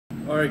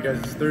Alright guys,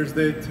 it's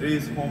Thursday.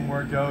 Today's home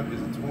workout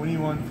is a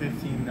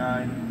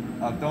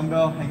 21-15-9 of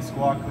dumbbell, hang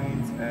squat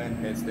cleans,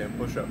 and handstand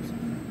push-ups.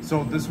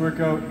 So this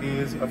workout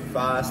is a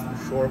fast,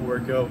 short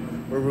workout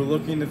where we're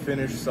looking to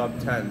finish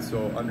sub 10,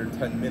 so under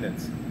 10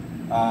 minutes.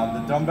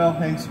 The dumbbell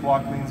hang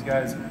squat cleans,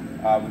 guys,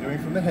 we're doing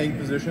from the hang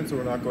position, so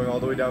we're not going all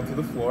the way down to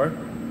the floor.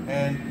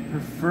 And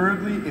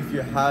preferably, if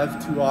you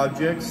have two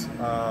objects,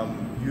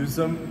 use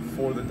them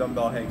for the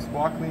dumbbell hang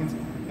squat cleans.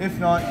 If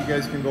not, you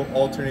guys can go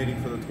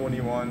alternating for the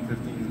 21,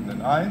 15s, and the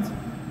 9s.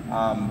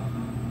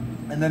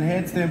 And then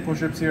handstand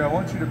push-ups here, I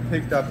want you to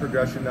pick that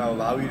progression that will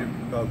allow you to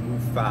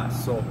move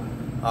fast. So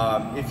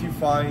if you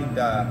find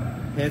that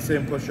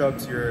handstand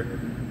push-ups, your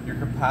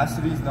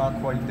capacity is not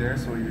quite there,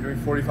 so you're doing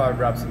 45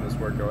 reps in this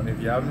workout. If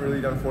you haven't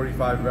really done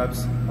 45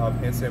 reps of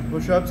handstand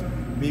push-ups,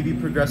 maybe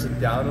progress it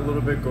down a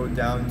little bit, go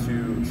down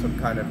to some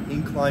kind of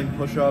incline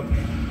push-up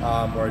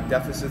or a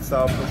deficit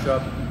style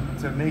push-up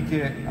to make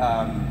it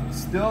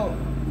still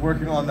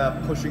working on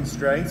that pushing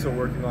strength, so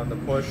working on the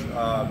push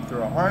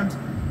through our arms,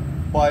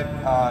 but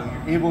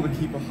you're able to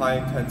keep a high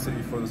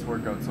intensity for this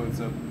workout. So it's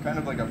a kind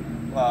of like a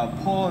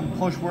pull and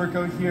push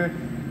workout here.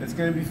 It's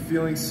going to be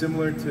feeling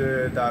similar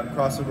to that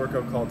CrossFit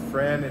workout called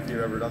Fran, if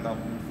you've ever done that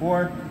one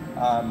before.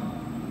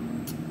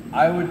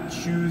 I would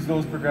choose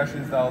those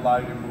progressions that allow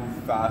you to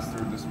move fast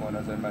through this one,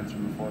 as I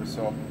mentioned before.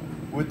 So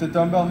with the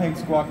dumbbell hang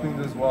squat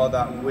cleans as well,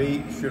 that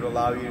weight should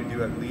allow you to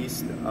do at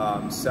least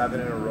 7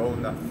 in a row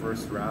in that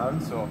first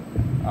round. So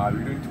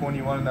you're doing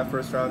 21 in that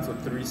first round, so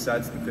 3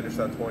 sets to finish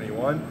that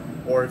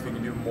 21. Or if you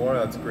can do more,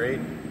 that's great.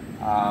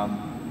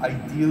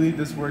 Ideally,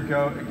 this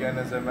workout, again,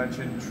 as I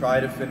mentioned, try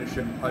to finish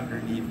it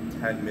underneath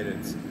 10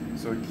 minutes.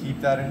 So keep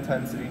that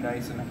intensity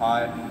nice and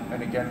high.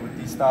 And again, with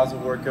these styles of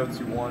workouts,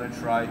 you want to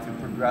try to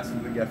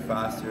progressively get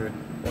faster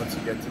once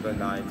you get to the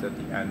 9s at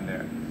the end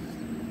there.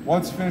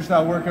 Once you finish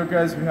that workout,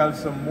 guys, we have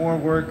some more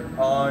work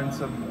on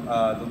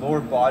the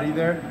lower body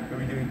there. We'll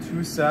be doing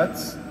 2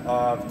 sets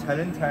of 10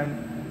 and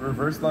 10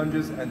 reverse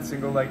lunges and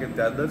single-legged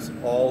deadlifts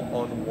all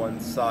on one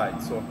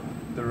side. So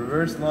the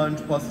reverse lunge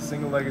plus the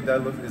single-legged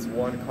deadlift is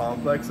one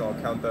complex. I'll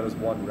count that as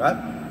 1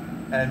 rep.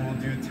 And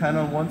we'll do 10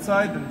 on one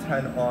side, then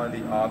 10 on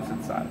the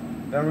opposite side.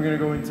 Then we're gonna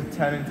go into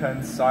 10 and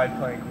 10 side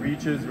plank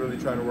reaches, really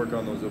trying to work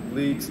on those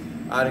obliques,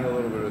 adding a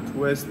little bit of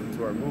twist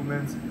into our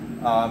movements.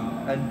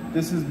 And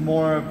this is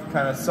more of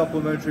kind of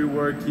supplementary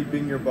work,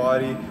 keeping your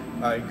body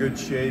in good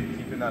shape,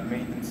 keeping that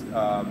maintenance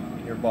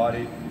in your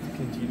body to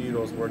continue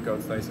those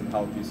workouts nice and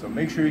healthy. So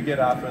make sure you get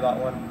after that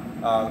one,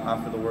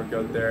 after the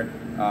workout there,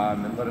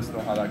 and let us know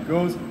how that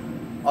goes.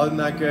 Other than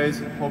that, guys,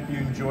 hope you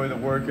enjoy the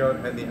workout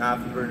and the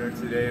afterburner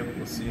today.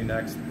 We'll see you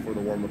next for the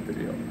warm-up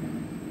video.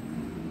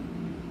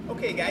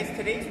 Okay guys,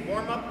 today's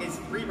warm-up is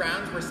 3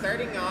 rounds. We're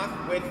starting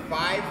off with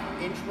 5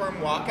 inchworm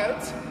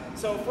walkouts.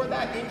 So for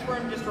that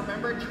inchworm, just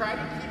remember, try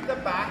to keep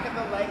the back of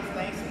the legs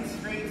nice and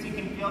straight so you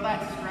can feel that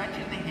stretch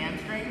in the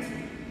hamstrings.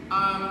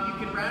 You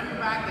can round your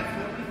back, that's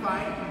totally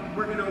fine.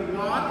 We're gonna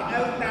walk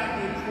out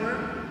that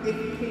inchworm. If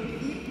you can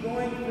keep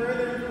going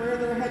further and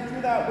further, head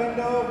through that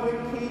window,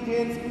 rib cage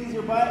in, squeeze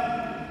your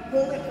butt.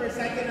 Hold it for a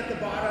second at the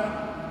bottom,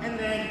 and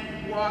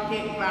then walk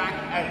it back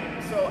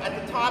out. So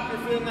at the top,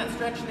 you're feeling that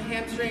stretch in the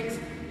hamstrings.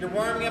 You're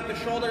warming up the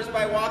shoulders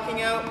by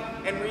walking out,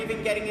 and we're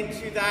even getting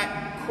into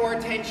that core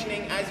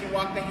tensioning as you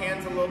walk the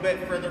hands a little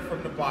bit further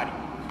from the body.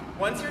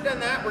 Once you're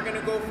done that, we're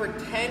gonna go for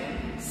 10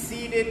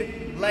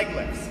 seated leg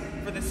lifts.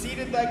 For the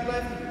seated leg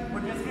lift, we're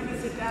just gonna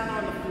sit down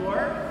on the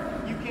floor.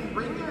 You can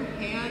bring your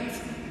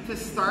hands to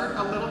start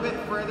a little bit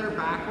further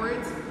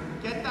backwards.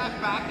 Get that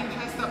back and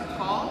chest up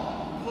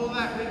tall. Pull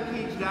that rib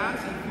cage down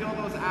so you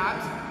feel those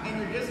abs, and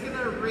you're just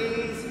gonna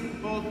raise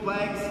both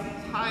legs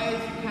as high as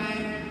you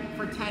can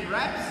for 10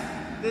 reps.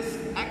 This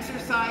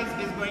exercise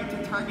is going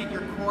to target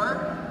your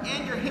core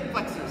and your hip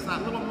flexors,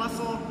 that little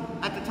muscle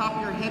at the top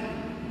of your hip,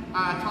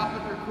 top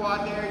of your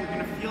quad there. You're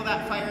gonna feel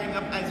that firing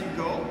up as you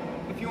go.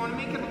 If you wanna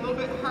make it a little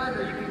bit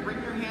harder, you can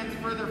bring your hands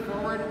further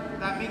forward.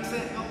 That makes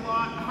it a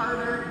lot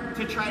harder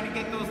to try to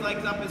get those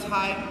legs up as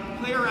high.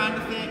 Play around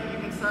with it. You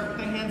can start with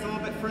the hands a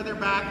little bit further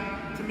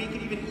back. To make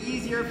it even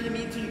easier if you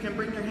need to, you can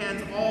bring your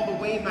hands all the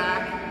way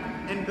back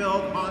and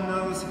build on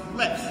those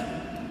lifts.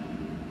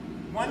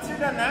 Once you're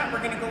done that,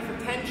 we're gonna go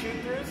for 10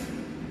 shoot-throughs.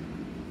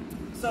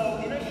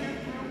 So in a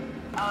shoot-through,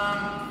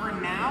 for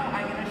now,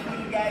 I'm gonna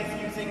show you guys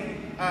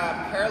using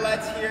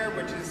parallettes here,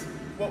 which is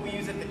what we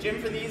use at the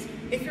gym for these.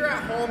 If you're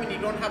at home and you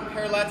don't have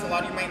parallettes, a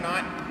lot of you might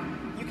not,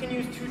 you can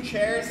use 2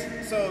 chairs.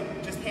 So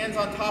just hands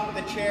on top of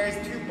the chairs,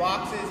 2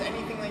 boxes,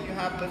 anything that you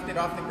have lifted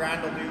off the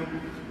ground will do.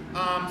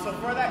 So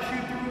for that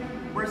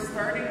shoot-through, we're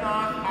starting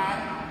off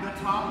at the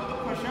top of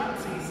the push-up.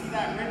 So you see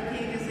that rib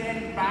cage is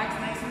in, back's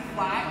nice and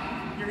flat.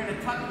 You're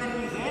gonna tuck the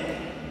knees in,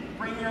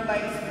 bring your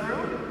legs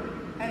through,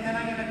 and then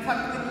I'm gonna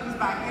tuck the knees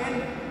back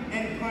in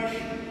and push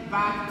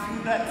back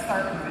to that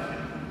start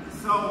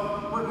position.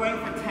 So we're going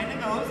for 10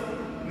 of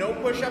those. No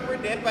push-up or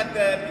dip at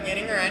the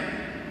beginning or end.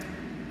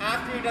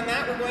 After you've done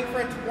that, we're going for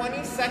a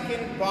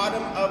 20-second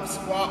bottom of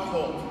squat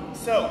hold.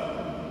 So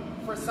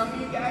for some of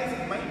you guys,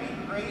 it might be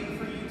great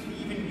for you to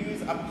even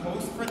use a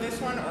post for this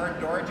one or a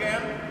door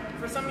jamb.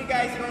 For some of you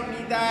guys, you don't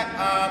need that.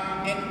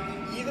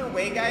 And either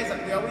way, guys,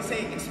 we always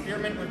say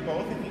experiment with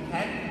both if you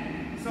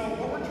can. So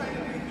what we're trying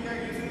to do here,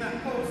 using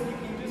that post, you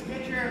can just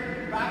get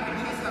your back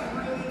and chest up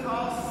really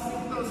tall,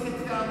 sink those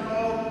hips down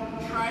low,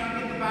 try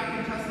to get the back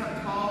and chest up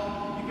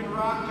tall. You can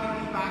rock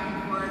gently back and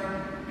forth.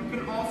 You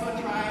can also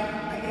try,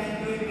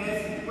 again, doing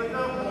this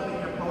without holding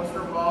your post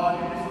or wall.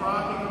 You're just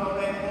rocking a little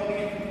bit, holding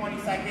it for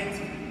 20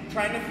 seconds,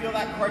 trying to feel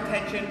that core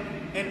tension,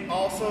 and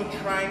also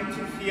trying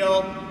to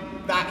feel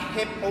that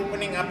hip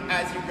opening up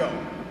as you go.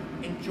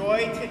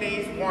 Enjoy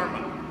today's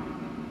warm-up.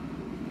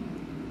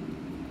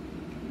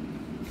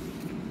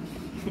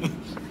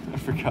 I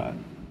forgot.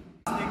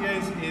 Last thing,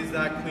 guys, is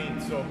that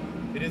clean. So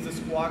it is a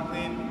squat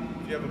clean.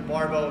 If you have a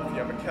barbell, if you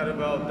have a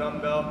kettlebell,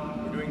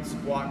 dumbbell, we're doing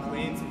squat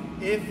cleans.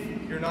 If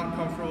you're not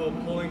comfortable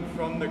pulling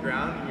from the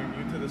ground and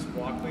you're new to the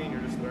squat clean,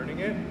 you're just learning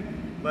it,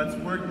 let's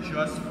work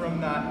just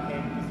from that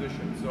hang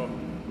position. So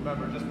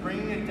remember, just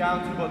bringing it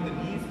down to about the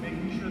knees,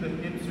 making sure the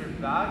hips are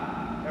back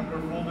and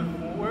we're folded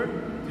forward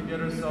to get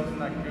ourselves in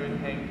that good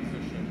hang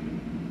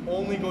position.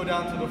 Only go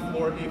down to the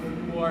floor if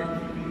you are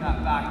keeping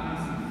that back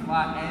nice and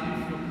flat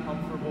and you feel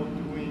comfortable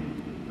doing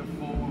the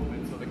full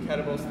movement. So the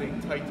kettlebell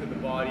staying tight to the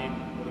body,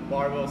 or the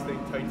barbell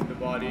staying tight to the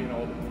body, and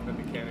all the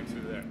movement mechanics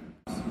are there.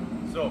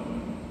 So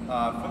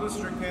for the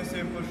strict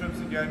handstand push-ups,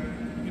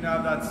 again, you can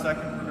have that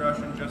second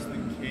progression just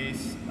in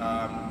case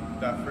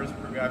that first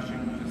progression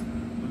you just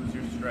lose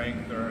your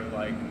strength, or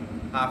like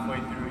halfway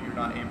through you're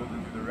not able to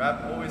do the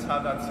rep. Always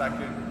have that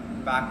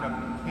second backup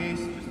in case,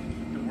 just to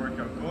keep the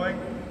workout going.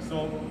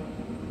 So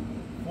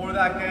for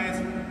that, guys,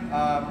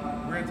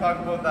 we're going to talk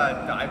about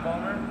that dive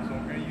bomber. So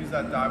we're going to use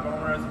that dive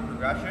bomber as a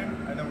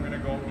progression, and then we're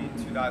going to go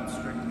into that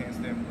strict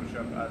handstand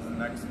push-up as the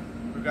next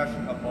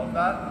progression above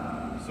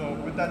that. So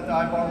with that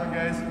dive bomber,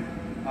 guys,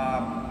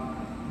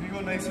 you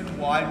go nice and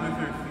wide with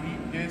your feet.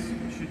 Guys,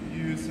 you should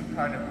use some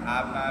kind of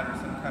ab mat or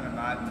some kind of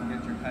mat to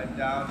get your head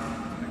down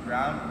to the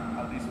ground,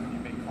 at least when you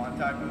make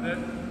contact with it.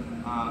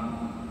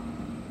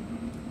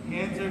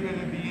 Hands are going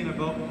to be in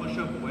about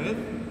push-up width,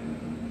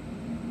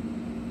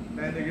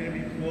 and they're going to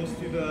be close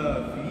to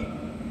the feet.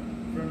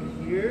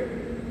 From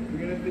here, we're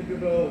going to think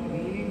about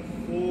leaning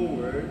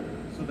forward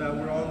so that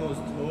we're on those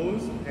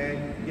toes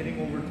and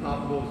getting over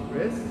top of those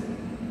wrists.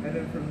 And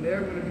then from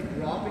there, we're going to be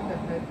dropping the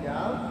head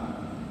down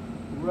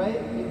right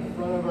in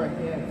front of our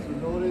hands. So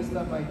notice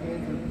that my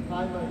hands are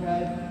behind my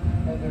head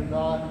and they're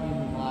not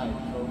in line.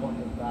 So I want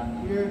them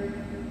back here.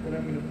 Then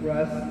I'm going to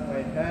press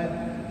my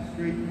head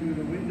straight through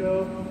the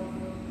window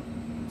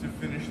to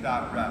finish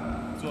that rep.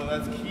 So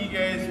that's key,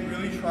 guys.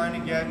 Really trying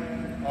to get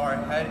our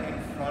head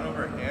in front of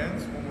our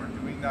hands when we're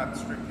doing that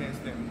strict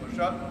handstand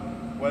push-up,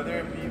 whether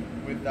it be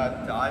with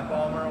that dive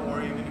bomber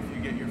or even if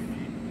you get your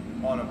feet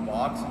on a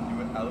box and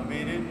do it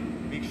elevated.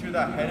 Make sure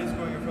that head is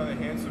going in front of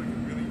the hands so we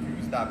can really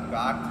use that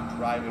back to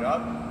drive it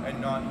up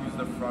and not use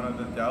the front of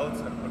the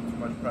delts and put too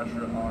much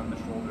pressure on the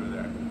shoulder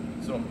there.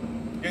 So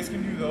you guys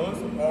can do those,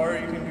 or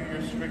you can do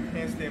your strict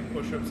handstand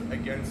push-ups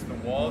against the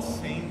wall.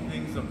 Same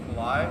things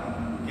apply.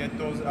 Get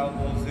those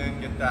elbows in,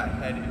 get that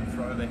head in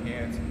front of the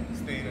hands,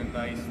 stay in a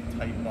nice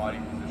tight body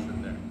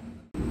position there.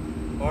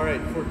 All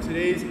right, for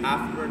today's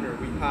afterburner,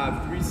 we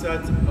have 3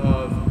 sets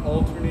of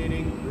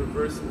alternating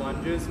reverse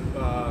lunges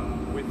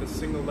with a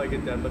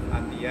single-legged deadlift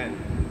at the end.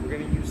 We're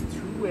going to use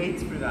 2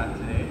 weights for that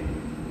today.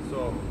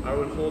 So I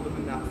would hold them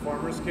in that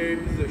farmer's carry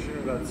position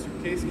or that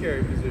suitcase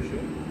carry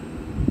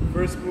position.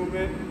 First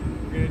movement,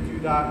 we're going to do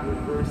that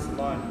reverse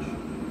lunge.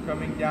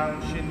 Coming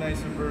down, shin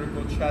nice and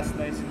vertical, chest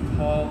nice and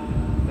tall.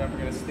 Then we're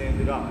going to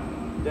stand it up.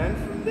 Then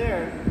from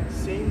there,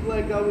 same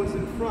leg that was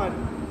in front,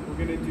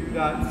 we're going to do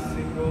that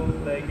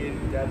single-legged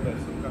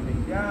deadlift. So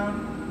coming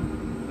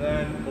down,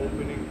 then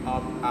opening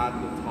up at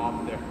the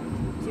top there.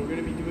 So we're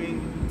going to be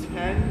doing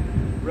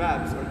 10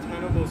 reps or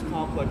 10 of those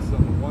complexes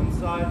on the one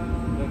side,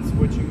 then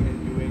switching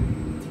and doing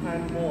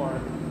 10 more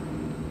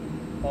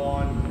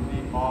on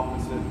the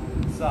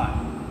opposite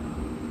side.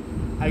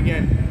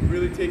 Again,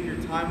 really take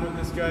your time with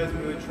this, guys.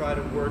 Really try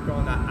to work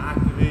on that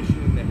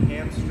activation in the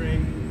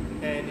hamstring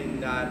and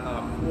in that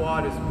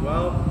quad as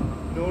well.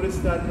 Notice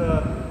that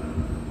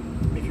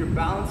if your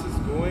balance is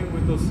going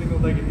with those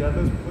single-legged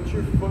deadlifts, put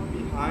your foot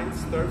behind,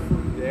 start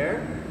from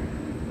there,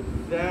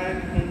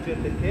 then hinge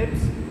at the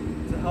hips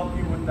to help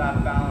you with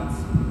that balance.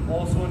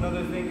 Also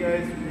another thing,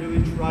 guys,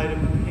 really try to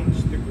pinch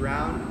the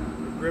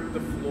ground, grip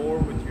the floor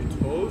with your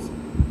toes,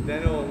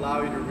 then it'll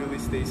allow you to really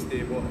stay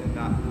stable in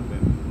that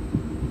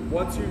movement.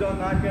 Once you're done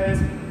that,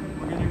 guys,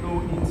 we're going to go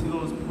into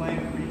those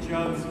plank reach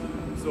outs.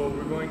 So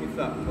we're going into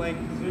that plank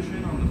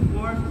position on the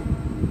floor.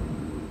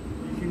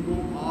 You can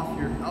go off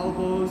your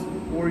elbows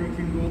or you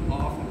can go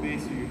off the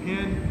base of your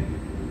hand.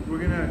 We're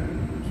going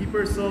to keep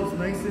ourselves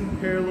nice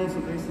and parallel, so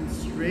nice and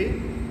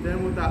straight.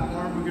 Then with that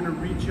arm, we're going to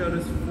reach out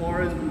as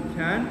far as we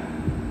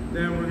can.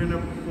 Then we're going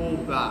to pull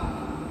back.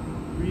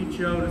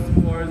 Reach out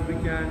as far as we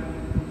can,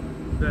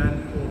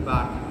 then pull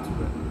back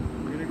into it.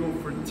 We're going to go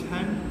for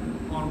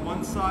 10 on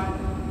one side,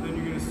 then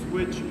you're going to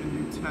switch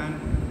and do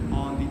 10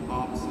 on the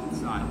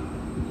opposite side.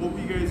 Hope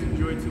you guys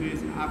enjoyed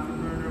today's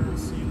afterburner. We'll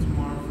see you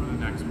tomorrow for the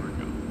next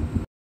workout.